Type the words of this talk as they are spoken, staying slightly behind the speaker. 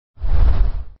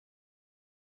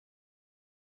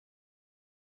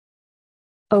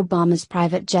Obama's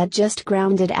private jet just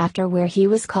grounded after where he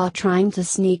was caught trying to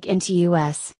sneak into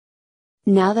US.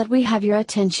 Now that we have your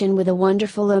attention with a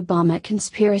wonderful Obama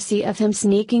conspiracy of him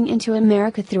sneaking into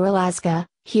America through Alaska,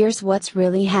 here's what's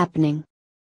really happening.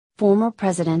 Former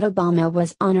President Obama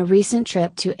was on a recent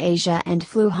trip to Asia and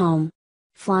flew home.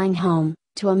 Flying home,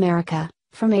 to America,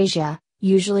 from Asia,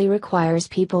 usually requires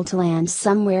people to land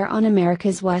somewhere on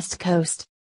America's west coast.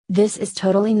 This is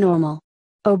totally normal.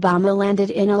 Obama landed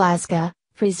in Alaska,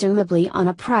 presumably on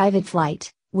a private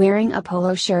flight, wearing a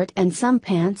polo shirt and some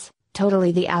pants,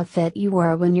 totally the outfit you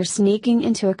wear when you're sneaking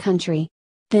into a country.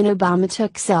 Then Obama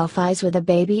took selfies with a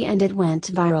baby and it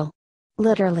went viral.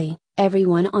 Literally,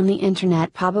 everyone on the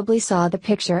internet probably saw the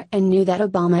picture and knew that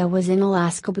Obama was in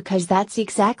Alaska because that's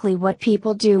exactly what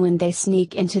people do when they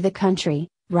sneak into the country,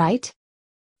 right?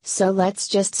 So let's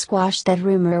just squash that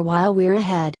rumor while we're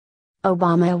ahead.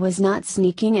 Obama was not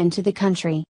sneaking into the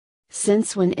country.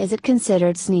 Since when is it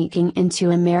considered sneaking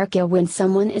into America when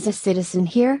someone is a citizen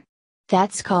here?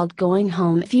 That's called going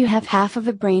home if you have half of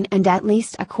a brain and at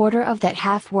least a quarter of that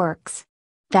half works.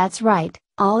 That's right,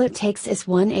 all it takes is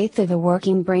 1/8 of a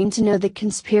working brain to know the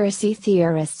conspiracy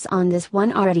theorists on this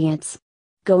one audience.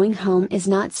 Going home is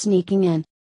not sneaking in.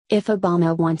 If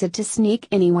Obama wanted to sneak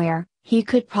anywhere, he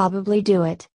could probably do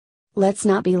it. Let's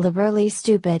not be liberally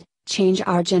stupid, change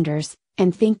our genders,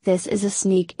 and think this is a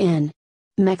sneak in.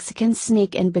 Mexicans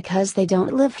sneak in because they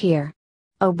don't live here.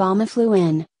 Obama flew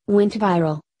in, went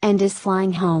viral, and is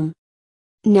flying home.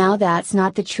 Now that's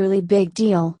not the truly big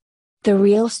deal. The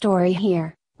real story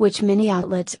here, which many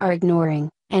outlets are ignoring,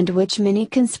 and which many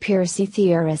conspiracy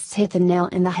theorists hit the nail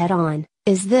in the head on,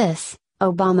 is this: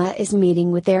 Obama is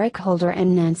meeting with Eric Holder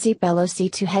and Nancy Pelosi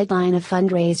to headline a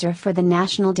fundraiser for the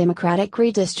National Democratic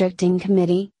Redistricting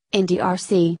Committee,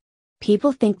 NDRC.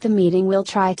 People think the meeting will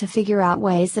try to figure out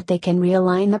ways that they can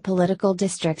realign the political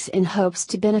districts in hopes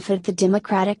to benefit the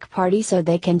Democratic Party so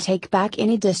they can take back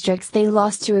any districts they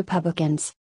lost to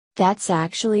Republicans. That's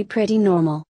actually pretty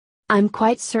normal. I'm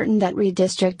quite certain that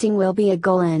redistricting will be a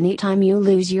goal anytime you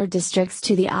lose your districts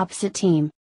to the opposite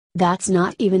team. That's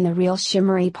not even the real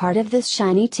shimmery part of this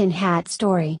shiny tin hat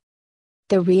story.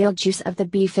 The real juice of the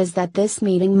beef is that this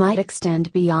meeting might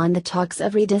extend beyond the talks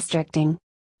of redistricting.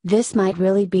 This might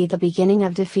really be the beginning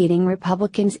of defeating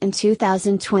Republicans in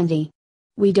 2020.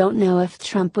 We don't know if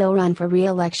Trump will run for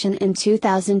re-election in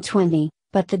 2020,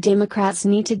 but the Democrats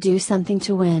need to do something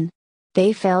to win.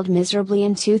 They failed miserably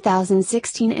in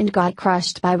 2016 and got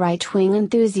crushed by right-wing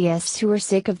enthusiasts who were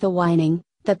sick of the whining,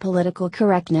 the political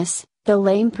correctness, the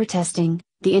lame protesting,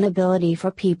 the inability for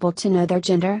people to know their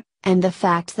gender, and the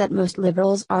fact that most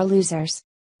liberals are losers.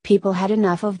 People had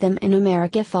enough of them and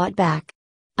America fought back.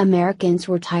 Americans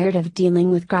were tired of dealing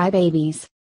with crybabies.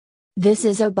 This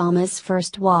is Obama's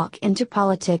first walk into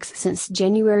politics since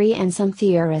January, and some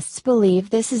theorists believe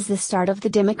this is the start of the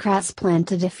Democrats' plan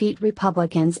to defeat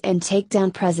Republicans and take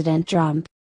down President Trump.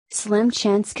 Slim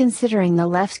chance considering the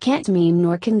left can't meme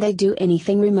nor can they do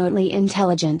anything remotely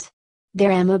intelligent.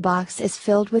 Their ammo box is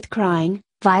filled with crying,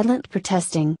 violent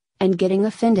protesting, and getting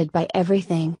offended by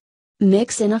everything.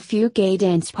 Mix in a few gay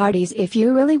dance parties if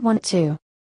you really want to.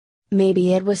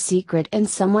 Maybe it was secret and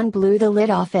someone blew the lid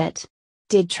off it.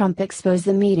 Did Trump expose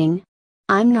the meeting?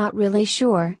 I'm not really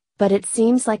sure, but it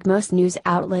seems like most news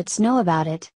outlets know about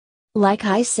it. Like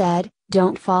I said,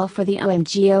 don't fall for the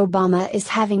OMG Obama is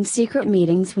having secret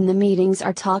meetings when the meetings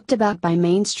are talked about by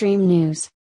mainstream news.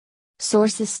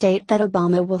 Sources state that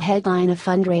Obama will headline a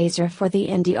fundraiser for the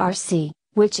NDRC,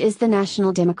 which is the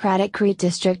National Democratic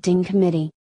Redistricting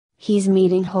Committee. He's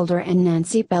meeting Holder and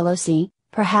Nancy Pelosi,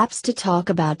 perhaps to talk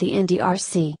about the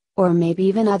NDRC, or maybe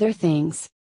even other things.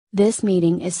 This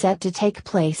meeting is set to take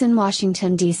place in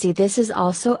Washington, D.C. This is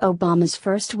also Obama's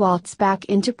first waltz back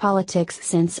into politics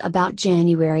since about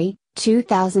January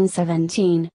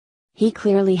 2017. He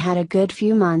clearly had a good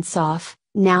few months off,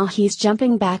 now he's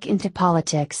jumping back into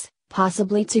politics,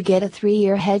 possibly to get a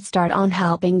 3-year head start on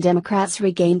helping Democrats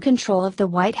regain control of the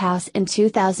White House in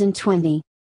 2020.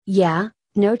 Yeah,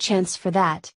 no chance for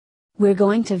that. We're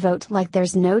going to vote like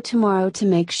there's no tomorrow to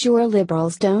make sure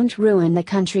liberals don't ruin the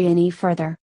country any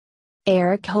further.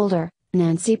 Eric Holder,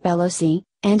 Nancy Pelosi,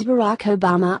 and Barack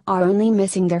Obama are only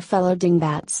missing their fellow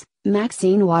dingbats,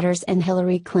 Maxine Waters and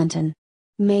Hillary Clinton.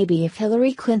 Maybe if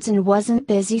Hillary Clinton wasn't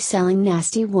busy selling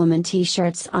nasty woman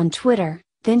t-shirts on Twitter,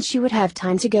 then she would have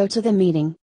time to go to the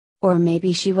meeting. Or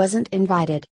maybe she wasn't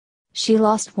invited. She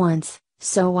lost once,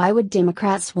 so why would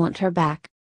Democrats want her back?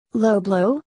 Low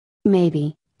blow?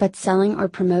 Maybe. But selling or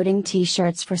promoting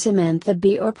t-shirts for Samantha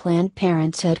Bee or Planned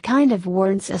Parenthood kind of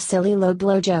warrants a silly low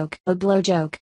blow joke.